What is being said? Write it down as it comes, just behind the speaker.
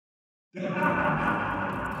I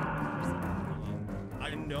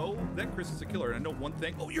know that Chris is a killer, and I know one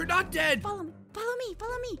thing. Oh, you're not dead! Follow me, follow me,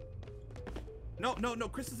 follow me. No,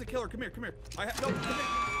 Chris is a killer. Come here, come here. No, come here.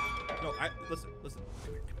 No, listen. Come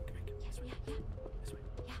here. Yes, yeah. This way.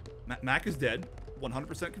 Yeah. Mac is dead,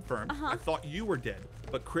 100% confirmed. I thought you were dead,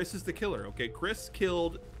 but Chris is the killer, okay? Chris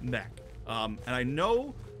killed Mac. And I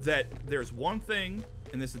know that there's one thing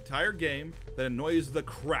in this entire game that annoys the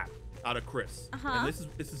crap out of Chris. And this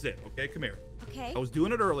is it, okay? Come here. Okay. I was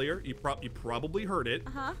doing it earlier. You probably heard it.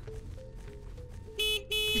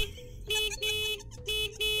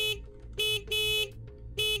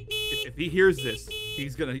 If he hears this,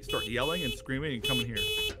 he's gonna start yelling and screaming and coming here.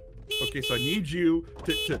 Okay, so I need you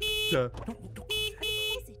to don't close that.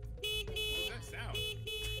 What's that sound?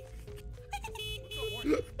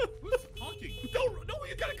 Who's honking? No,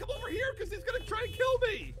 you gotta come over here because he's gonna try and kill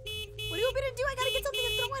me. What do you want me to do? I gotta get something to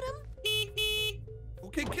throw at him.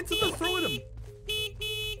 Okay, get something to throw at him.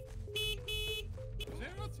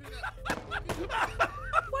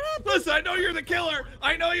 What happened? Listen, I know you're the killer.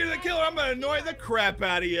 I'm gonna annoy the crap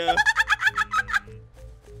out of you.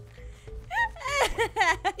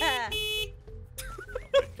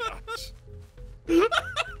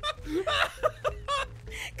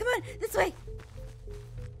 Come on, this way.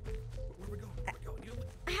 Where are we going?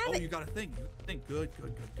 I have it. You got a thing. Good.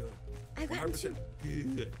 I got 2.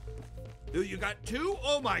 Good. Dude, you got 2?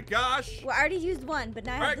 Oh my gosh. Well, I already used 1, but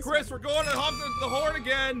now I have this Chris, one. we're going to honk the horn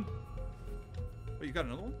again. Oh, you got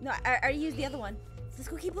another one? No, I already used the other one. So let's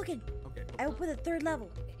go keep looking. Okay. I will put a 3rd level.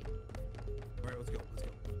 All right, let's go.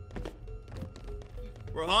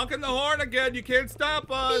 We're honking the horn again. You can't stop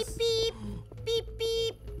us. Beep, beep,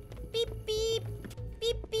 beep, beep, beep,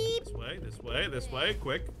 beep, beep. This way.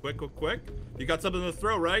 Quick. You got something to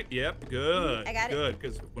throw, right? Yep, good. I got it. Good,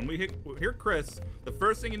 because when we hear Chris, the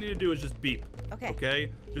first thing you need to do is just beep. Okay.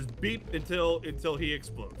 Okay? Just beep until he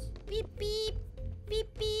explodes. Beep, beep,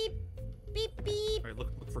 beep, beep, beep, beep. All right,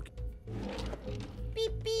 look for...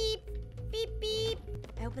 Beep, beep, beep, beep.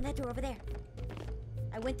 I opened that door over there.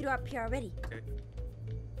 I went through up here already. Okay.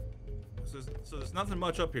 So there's nothing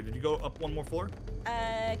much up here. Did you go up one more floor?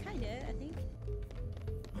 Kinda, I think.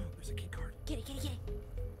 There's a key card. Get it. Does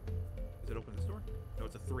it open this door? No,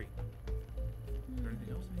 it's a 3. Is there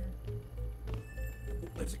anything else in here? Oh,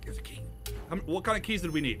 there's a key. What kind of keys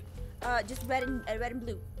did we need? Just red and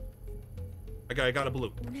blue. I got a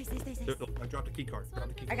blue. Oh, nice. I dropped a key card.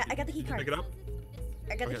 I got the key card. Pick it up.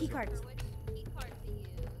 I got the Okay, key card.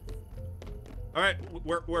 All right,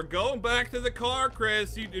 we're going back to the car,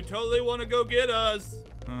 Chris. You totally want to go get us.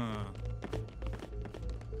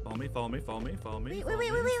 Follow me.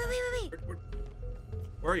 Wait.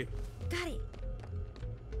 Where are you? Got it.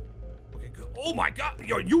 Okay, good. Oh my God,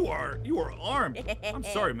 yo, you are armed. I'm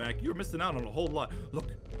sorry, Mac. You're missing out on a whole lot. Look.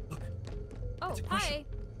 Oh, hi.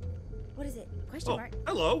 What is it? Question mark.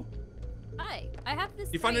 Hello. Hi. I have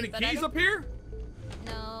this. You find any keys up here?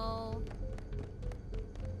 No.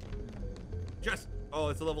 Just. Oh,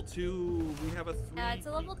 it's a level 2. We have a 3. Yeah, it's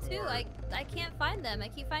a level 2. I can't find them. I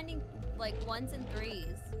keep finding like 1s and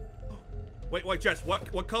 3s. Wait, Jess.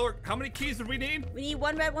 What color? How many keys did we need? We need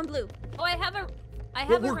 1 red, 1 blue. Oh, I have a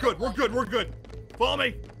We're good. Follow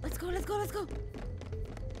me. Let's go. Are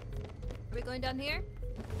we going down here?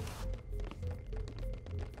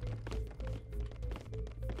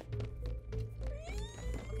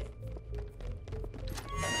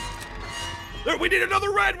 There, we need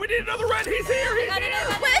another red. He's here. Wait,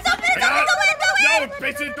 it's open. No,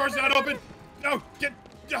 basement door's not open. No, get.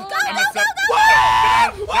 Go. Get out of my basement.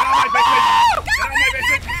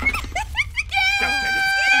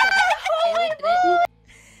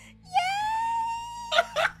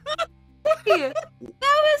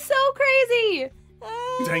 That was so crazy.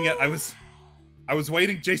 Dang it, I was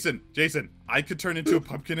waiting. Jason, I could turn into a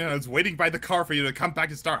pumpkin and I was waiting by the car for you to come back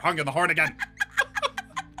and start honking the horn again.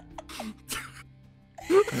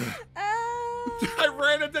 I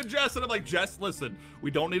ran into Jess and I'm like, Jess, listen,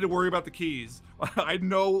 we don't need to worry about the keys. I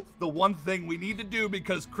know the one thing we need to do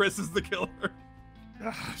because Chris is the killer.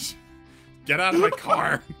 Gosh, get out of my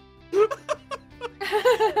car.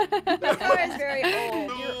 That car is very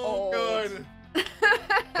old. You're old. Good.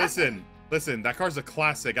 Listen, that car's a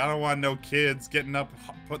classic. I don't want no kids getting up,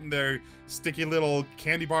 putting their sticky little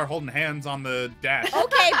candy bar holding hands on the dash.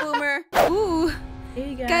 Okay, Boomer. Ooh.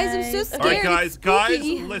 Hey Guys, I'm so scared. All right, guys,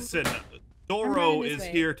 Spooky. listen. Doro running this is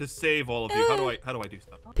way. here to save all of you. How do I do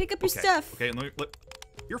stuff? Pick up your stuff. Okay,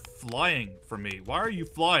 you're flying for me. Why are you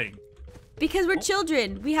flying? Because we're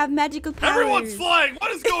children. We have magical powers. Everyone's flying.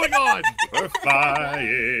 What is going on? We're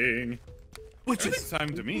flying. Witches. It's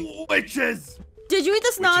time to meet. Witches. Did you eat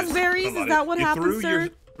the Which is- snozberries? Is that what happened, sir?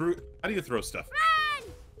 How do you throw stuff?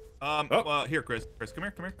 Well, here, Chris. Chris, come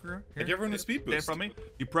here. Here. Give everyone a speed boost. Stand from me.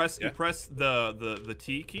 You press the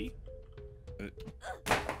T key.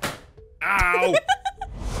 Ow!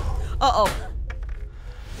 Uh-oh.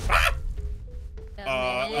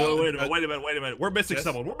 Wait a minute. We're missing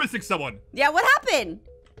someone. Yeah, what happened?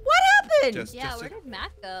 What happened? Yeah, where did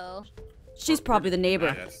Mac go? She's probably the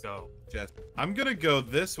neighbor. Jess. I'm gonna go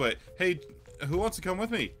this way. Hey, who wants to come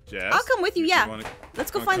with me? Jess? I'll come with you, yeah.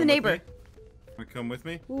 Let's go find the neighbor. Want to come with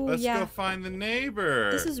me? Ooh, Let's yeah. go find the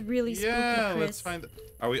neighbor. This is really spooky, Yeah, Chris. let's find.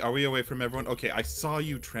 Are we away from everyone? Okay, I saw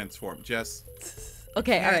you transform, Jess.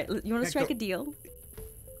 Okay, all right. You want to Can't strike go- a deal?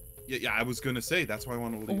 Yeah, I was gonna say that's why I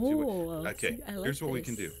want to leave you. Okay, see, I like here's what we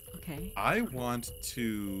can do. this. Okay. I want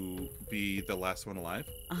to be the last one alive.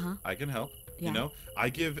 Uh-huh. I can help. Yeah. You know, I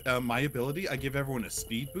give my ability. I give everyone a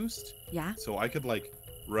speed boost, Yeah? so I could like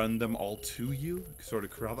run them all to you, sort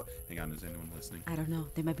of corral them. Hang on, is anyone listening? I don't know.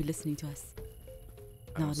 They might be listening to us.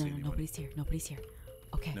 I No, don't see anyone. nobody's here. Nobody's here.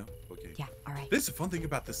 Okay. No. Okay. Yeah, all right. This is a fun thing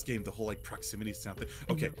about this game, the whole like proximity sound thing.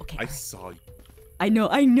 Okay, okay, I alright. saw you. I know.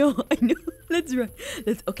 Let's run.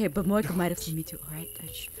 Okay, but Moika might have seen me too, all right?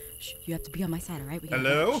 Shh. You have to be on my side, all right? We gotta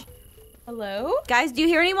Hello? watch. Hello? Guys, do you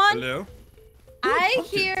hear anyone? Hello? I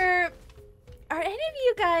pumpkin. hear. Are any of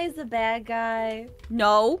you guys a bad guy?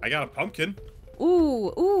 No. I got a pumpkin.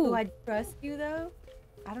 Ooh. Do I trust you though?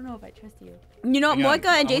 I don't know if I trust you. You know, Hang on, Moika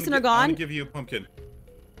and I Jason wanna are I gone. wanna give you a pumpkin.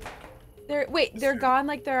 They're gone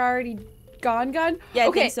like they're already gone? Yeah, I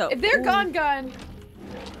okay, think so. if they're Ooh. gone,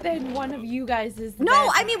 then one of you guys is the No,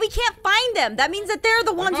 bad I mean, we can't find them. That means that they're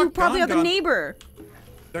the ones who not probably are the gone. neighbor.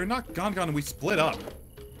 They're not gone, and we split up.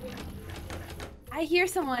 I hear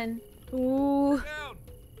someone. Ooh. Down.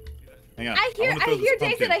 Hang on. I hear wanna throw this Jason.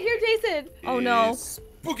 pumpkin. I hear Jason. Oh, no. It's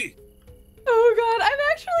spooky. Oh god, I'm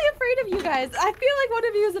actually afraid of you guys. I feel like one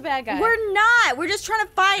of you is a bad guy. We're not. We're just trying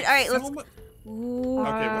to find. All right, So let's. mu- Ooh. Okay,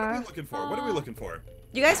 what are we looking for? What are we looking for?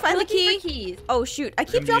 You guys find the looking key? for keys. Oh shoot! I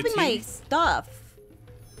keep Gonna be a dropping my team? stuff.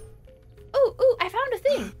 Ooh, I found a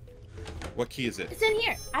thing. What key is it? It's in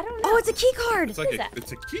here. I don't know. Oh, it's a key card. It's like is that?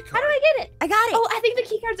 it's a key How card. do I get it? I got it. Oh, I think the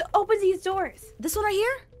key card opens these doors. This one right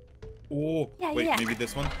here? Oh, Yeah, wait, yeah. maybe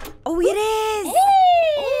this one? Oh, it is.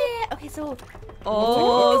 Hey! Okay, so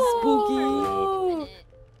Oh, spooky.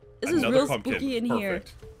 This is Another real pumpkin. spooky in here.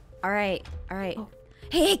 Perfect. All right, all right. Oh.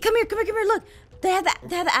 Hey, come here. Look, they have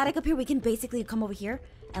the attic up here. We can basically come over here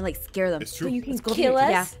and like scare them. It's true. you can Let's go kill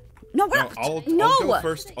here. us. Yeah. No, we're No, not. I'll go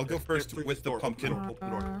first. I'll go first Please, with the door, pumpkin. open the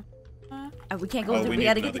door. We can't go Oh, through. we We need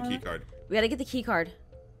gotta get another the key card. We gotta get the key card. need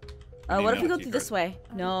What if we go another through key this card. way?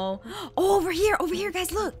 No. Oh, over here,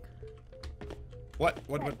 guys. Look. What?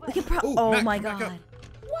 We can Oh, oh Mac, my come back god. up.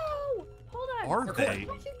 Whoa! Hold on. Are How'd they? you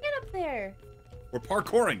get up there? We're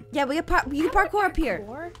parkouring. Yeah, we can parkour up here.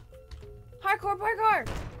 Parkour.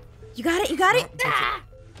 You got it. Ah!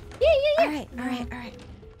 Yeah. All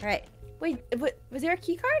right. Wait, was there a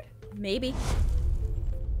key card? Maybe. How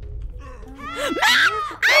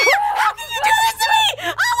can you do this to me?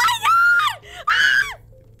 Oh my god!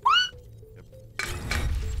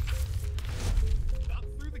 Not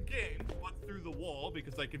through the game, but through the wall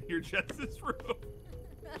because I can hear Jess's room.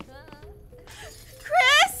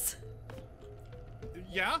 Chris,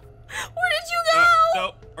 Yeah? where did you go?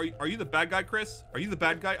 So, are you the bad guy, Chris? Are you the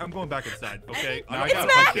bad guy? I'm going back inside, okay? No, I It's got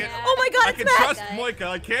Mac. a pumpkin. Oh my god, I it's can Mac. trust Guy. Moika.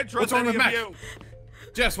 I can't trust What's wrong any with of Mac? you.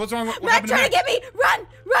 Jess, what's wrong? What Mac happened to trying to Mac? get me. Run.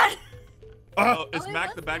 Oh, is Oh, it Mac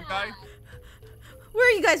was the bad guy? Mac. Where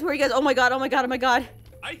are you guys? Oh my god.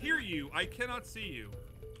 I hear you. I cannot see you.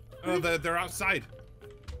 They're outside.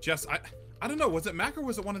 Jess, I don't know. Was it Mac or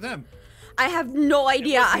was it one of them? I have no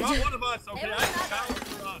idea. It was not one of us, okay? It I was can not vouch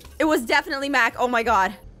for us. It was definitely Mac. Oh my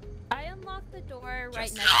god. I unlocked the door right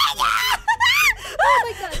Just- next to it. Oh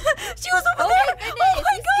my god. She was over Oh there. my goodness! Oh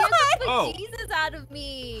my You scared god. the Oh. bejesus out of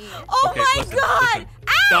me. Oh Okay, my listen, god. listen.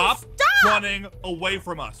 Ow, Stop stop. running away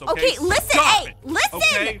from us, okay? Okay, listen. Stop Hey, it, listen.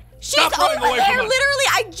 Okay? She's Stop running over away there. from us. Literally,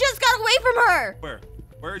 I just got away from her.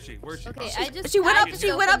 Where is she? Where is she? Okay, Oh, I just She went I up. just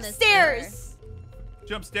She went opened this upstairs.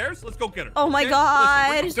 She upstairs? Let's go get her. Oh my okay?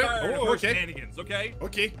 god. Listen, we're tired of her okay. shenanigans, okay?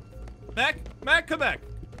 Okay. Mac, come back.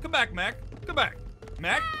 Come back, Mac. Come back.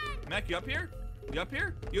 Mac, you up here? You up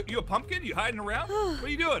here? You a pumpkin? You hiding around? What are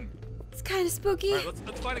you doing? It's kind of spooky. All right,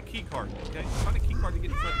 let's find a key card, okay? Find a key card to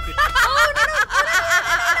get inside the kitchen.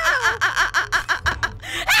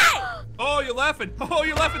 Hey! Oh, you're laughing. Oh,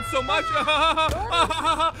 you're laughing so much. Come on!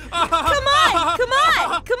 Come on! Come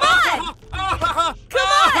on! Come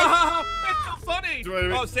on! It's so funny. Do I-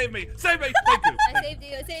 Oh, save me. Save me. Thank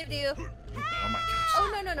you. I saved you. Oh my gosh.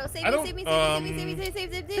 Oh no, save I don't- me. So I'm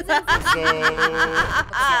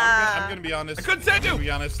gonna be honest. I couldn't save you. I'm gonna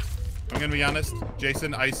be honest. I'm gonna be honest,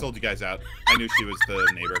 Jason. I sold you guys out. I knew she was the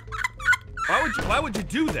neighbor. Why would you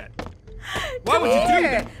do that? Why Come would you do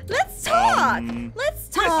here. that? Let's talk. Let's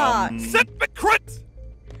talk. Chris!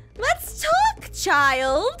 Let's talk,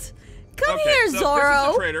 child. Come Okay, here, so Zorro. Chris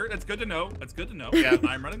is a traitor. That's good to know. That's good to know. Yeah,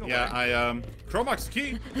 I'm running away. Yeah, Chromox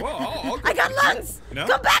key. Well, I'll go I got with you. lungs. No?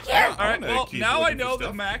 Come back here. All right, well, Keep now I looking for know that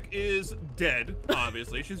stuff. Mac is dead,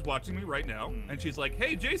 obviously. She's watching me right now, and she's like,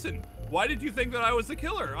 hey, Jason, why did you think that I was the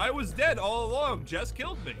killer? I was dead all along. Jess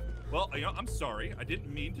killed me. Well, you know, I'm sorry. I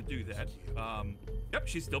didn't mean to do that. Yep,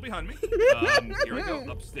 she's still behind me. Here we go,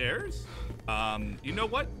 upstairs. You know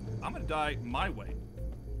what? I'm gonna die my way.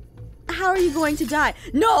 How are you going to die?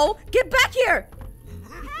 No, get back here.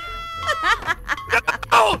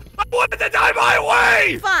 Oh, I wanted to die my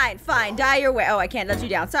way! Fine, die your way. Oh, I can't let you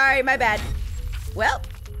down. Sorry, my bad. Well,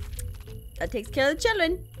 that takes care of the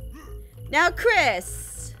children. Now,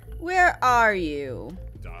 Chris, where are you?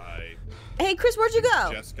 Die. Hey, Chris, where'd you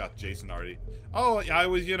go? Jess got Jason already. Oh, I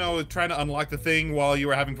was, you know, trying to unlock the thing while you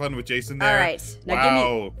were having fun with Jason there. All right, now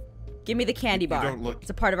Wow. give me the candy bar. don't look- It's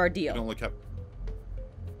a part of our You deal. don't look up.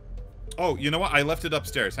 Oh, you know what? I left it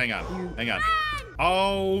upstairs. Hang on. Hang on.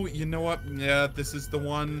 Oh, you know what? Yeah, this is the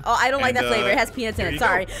one. Oh, I don't like And, that flavor. It has peanuts in here it. you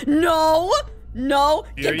Sorry. go. No,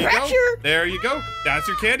 Here get you back go. here. There you go. That's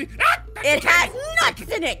your candy. Ah, that's your It has candy.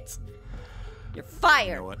 nuts in it. You're You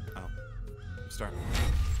fired. know what? Oh, I'm starting.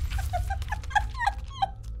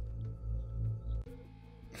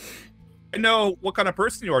 I know what kind of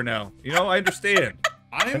person you are now. You know, I understand.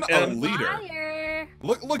 I'm a And- leader. Liar.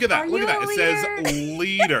 Look at that. Are Look at you that. a It says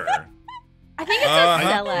leader. I think it's Uh-huh. a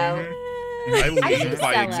sellout. I lead think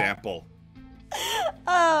by so. example.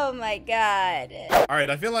 Oh my god. All right,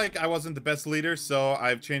 I feel like I wasn't the best leader, so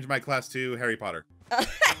I've changed my class to Harry Potter. Harry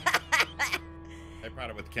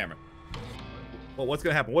Potter with the camera. Well, what's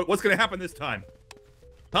gonna happen? What's gonna happen this time?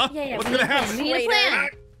 Huh? Yeah, What's we gonna need a plan. happen? We need a plan.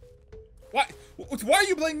 Why? Why are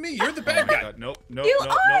you blaming me? You're the bad guy. No. You are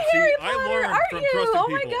Harry Potter, I learned aren't from you? trusting Oh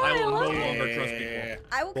my people. God, I I will love no it. longer trust people.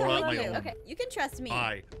 I will Pull come out with my you. own. Okay, you can trust me.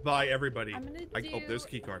 Bye, everybody. I'm gonna Oh, there's a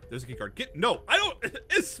do- key card. There's a key card. No, I don't.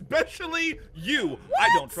 Especially you. I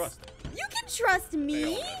don't trust. You can trust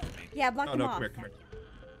me. Yeah, block No, them no, off. come here.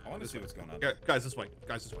 I want to see what's going on. Guys, this way.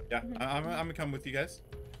 Guys, this way. Yeah, I'm gonna come with you guys.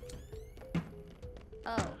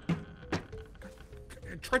 Oh.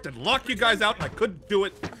 I tried to lock you guys out, and I couldn't do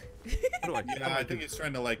it. What do I do? Yeah, I think he's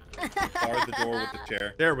trying to like bar the door with the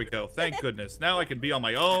chair. There we go. Thank goodness. Now I can be on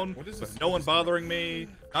my own What is with this? no one bothering me.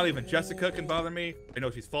 Not even Jessica can bother me. I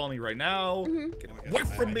know she's following me right now. Get away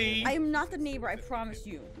from me. I am not the neighbor, I promise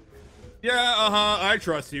you. Yeah, I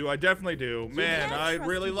trust you. I definitely do. Man, can't I trust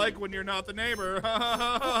really me. like when you're not the neighbor. Oh,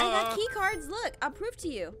 I got key cards. Look, I'll prove to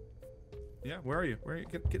you. Yeah, where are you? Where are you?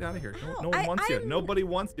 Get out of here. Ow, No one wants you. I'm- Nobody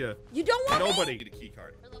wants you. You don't want me? Nobody. Need a key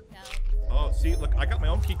card. We're looked out. Oh, see, look, I got my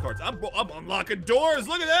own key cards. I'm unlocking doors.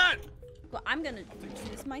 Look at that. Well, I'm gonna do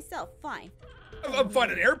this myself. Fine. I'm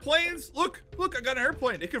finding airplanes. Look, I got an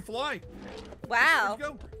airplane. It can fly. Wow. Let's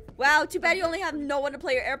go. Wow, too bad you only have no one to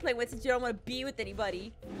play your airplane with since you don't want to be with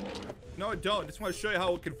anybody. No, I don't. I just want to show you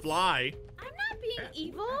how it can fly. I'm not being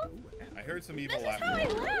evil. I heard some evil This is laughter. how I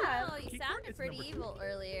laugh. No, you Key card sounded is pretty number evil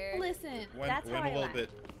earlier. Listen, Went, that's how went I a little laugh. bit.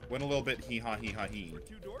 Went a little bit hee haw hee haw hee.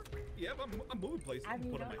 Two-door? Yep, I'm moving places. I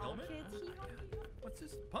mean, Put on my don't all helmet. kids hee-haw? What's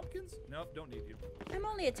this? Pumpkins? Nope, don't need you. I'm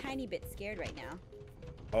only a tiny bit scared right now.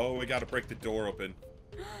 Oh, we gotta break the door open.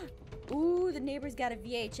 Ooh, the neighbor's got a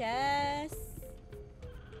VHS.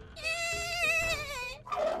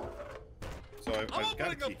 So I'm I've got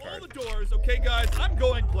a opening key up all card. the doors, okay, guys? I'm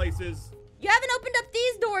going places. You haven't opened up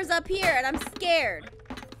these doors up here, and I'm scared.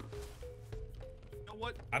 You know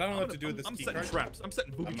what? I don't know what to do with this I'm key setting card. traps. I'm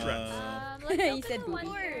setting booby I'm, traps. Let's He open said the one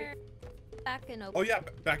booby. door back and open. Oh yeah,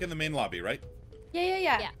 back in the main lobby, right? Yeah.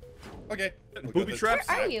 Yeah. Okay. Setting We'll booby go traps.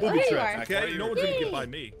 Where are you? Booby Oh, here you traps, are. okay? No one's gonna get Whee! by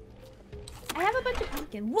me. I have a bunch of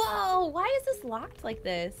pumpkin. Whoa, why is this locked like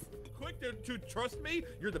this? Quick to trust me.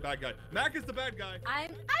 You're the bad guy. Mac is the bad guy. I'm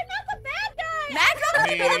not the bad guy! Mac got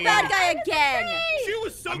to be the bad guy again. She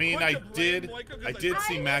was so I mean, quick I to blame did Moika 'cause I did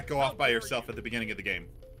see How Matt go off by dare herself you. at the beginning of the game.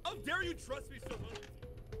 How dare you trust me so much?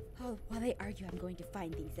 Oh, while they argue, I'm going to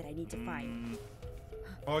find things that I need to find.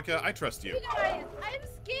 Okay, I trust you. You guys, I'm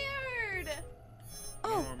scared!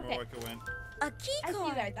 Oh, okay. Win. a key I see you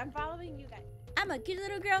card. guys. I'm following you guys. I'm a cute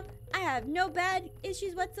little girl. I have no bad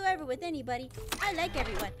issues whatsoever with anybody. I like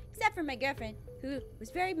everyone, except for my girlfriend, who was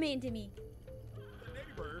very mean to me.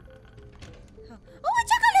 Neighbor. Oh,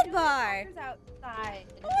 a chocolate bar. There's outside.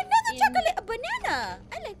 Oh, another In- chocolate, a banana.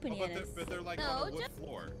 I like Oh, bananas. but they're like No, on a wood just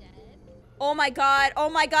floor. dead. Oh my god,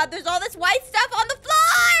 there's all this white stuff on the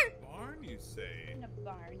floor! Barn, you say? In a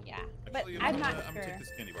barn, yeah. Actually, But you know I'm what, not I'm gonna sure. take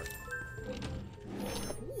this candy bar.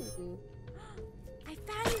 Ooh. I'm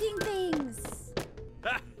finding things.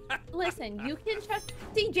 Listen, you can trust.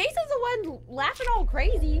 See, Jason's the one laughing all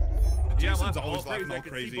crazy. Yeah, Jason's I'm always crazy. laughing I all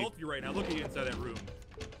can crazy. see both of you right now. Look at you inside that room.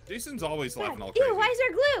 Jason's always laughing all crazy. Ew, why is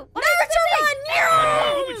there glue? Why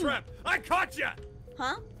Naruto, Booby trap! I caught ya!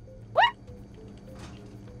 Huh? What?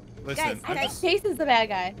 Listen, Guys, I'm I just, think Jason's the bad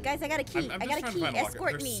guy. Guys, I got a key. I'm I just got a trying key. to find a locker.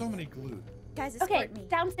 Escort There's me. so many glue. Guys, escort Okay, me.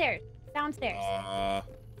 downstairs. Downstairs.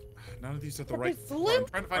 None of these are the But right there's floor. glue? I'm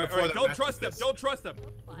trying to find All a floor right, that don't matches trust them. this. Don't trust them.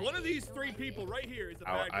 One of these three people right here is the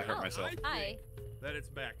Ow, bad guy. I hurt myself. Hi. That it's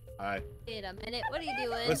back. Wait a minute. What are you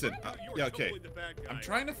doing? Listen, You are yeah, okay. totally the bad guy. I'm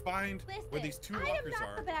trying to find Listen, where these two I am lockers not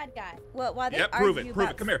are. the bad guy. Well, while they Yeah, argue prove it. Prove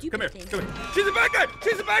about it. Come here. stupid Come here. things. Come here. She's a bad guy.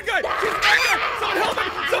 She's a bad guy. She's a bad guy. Someone help me.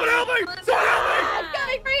 Someone help me. Someone help me. I'm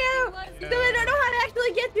coming for you. Yeah. So I don't know how to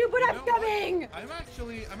actually get you, but You I'm know what? coming. I'm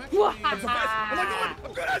actually. I'm the best. Oh my god.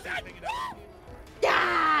 I'm good at that.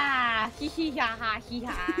 Yeah! Hee hee ha ha hee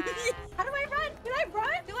ha. How do I run? Can I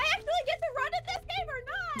run? Do I actually get to run in this game or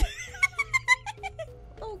not?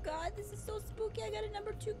 Oh god, this is so spooky. I got a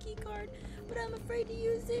number 2 key card, but I'm afraid to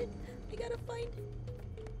use it. I gotta find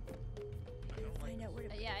out where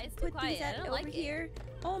to Yeah, it's too put these quiet. I at don't over like it. here.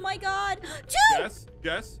 Oh my god. 2! Jess.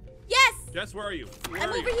 Jess. Yes! Jess, where are you? Where I'm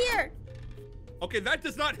are over you? here. Okay, that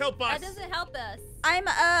does not help us. That doesn't help us. I'm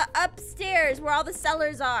upstairs where all the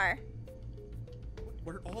cellars are.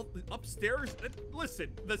 We're all upstairs. Listen,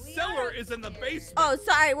 the We cellar are is in the upstairs. basement. Oh,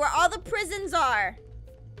 sorry, where all the prisons are.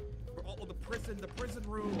 We're all the prison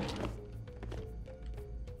room.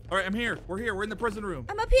 All right, I'm here. We're here. We're in the prison room.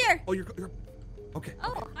 I'm up here. Oh, you're okay.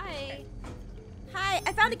 Oh, hi. Hi,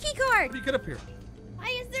 I found a key How card. do you get up here? Why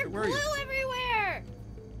is there Where are glue you? everywhere?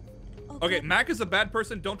 Okay, Mac is a bad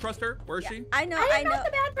person. Don't trust her. Where is she? I know, I I am know. not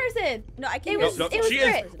the bad person. No, I can't. It was- No, it was she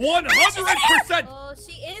Chris. is 100%. Oh,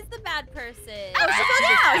 she is the bad person. Oh, she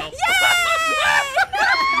fell down.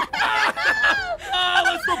 Oh,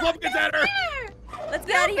 let's throw pumpkins at her. Let's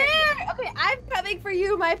get out of here. Okay, I'm coming for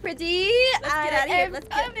you, my pretty. Let's get outta here. Let's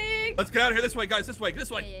get- coming. Let's get out of here. This way, guys. This way. This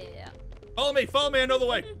Yeah, way. yeah, yeah. Follow me. Follow me. I know the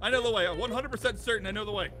way. I know the way. I'm 100% certain I know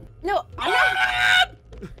the way. No, I'm not.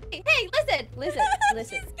 Hey, listen. She's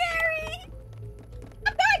scary.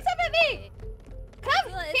 I'm going, stop at me. Come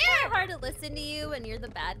It's kind here. of hard to listen to you when you're the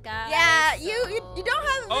bad guy. Yeah, so- you don't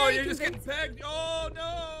have. Oh, very you're just getting convincing- pegged. Oh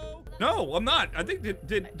no. No, I'm not. I think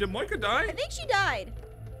did Moika die? I think she died.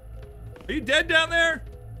 Are you dead down there?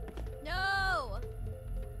 No.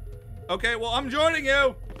 Okay, well I'm joining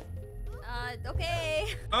you.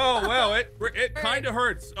 Okay. Oh well, it kind of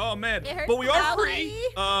hurts. Oh man, It hurts but we are badly.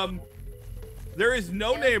 free. There is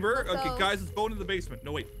no Yeah, neighbor. let's Okay, go. guys, let's go into the basement.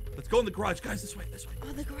 No wait, let's go in the garage, guys. This way, this way.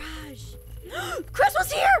 Oh, the garage. Chris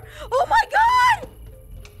was here. Oh my god.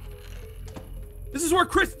 This is where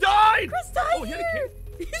Chris died. Chris died Oh, he had a here. kid.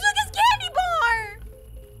 He's with his candy bar.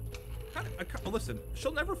 Listen,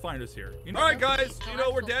 she'll never find us here. All right, guys, you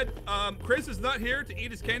know we're dead. Chris is not here to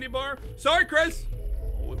eat his candy bar. Sorry, Chris.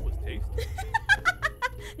 Oh, it was tasty.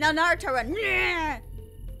 Now Naruto run. Nah.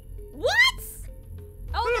 What?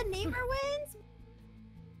 Oh, the neighbor wins?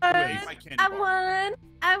 Wait, my candy I bar. won.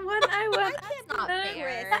 I won. That's not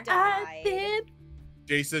fair. Chris I died. did.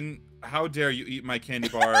 Jason, how dare you eat my candy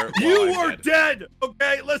bar? You while I'm are dead.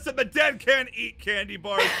 Okay, listen, the dead can't eat candy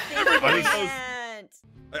bars. Everybody knows.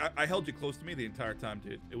 Can't. I held you close to me the entire time,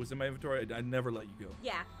 dude. It was in my inventory. I never let you go.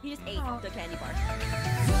 Yeah, he just ate the candy bar.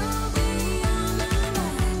 We'll be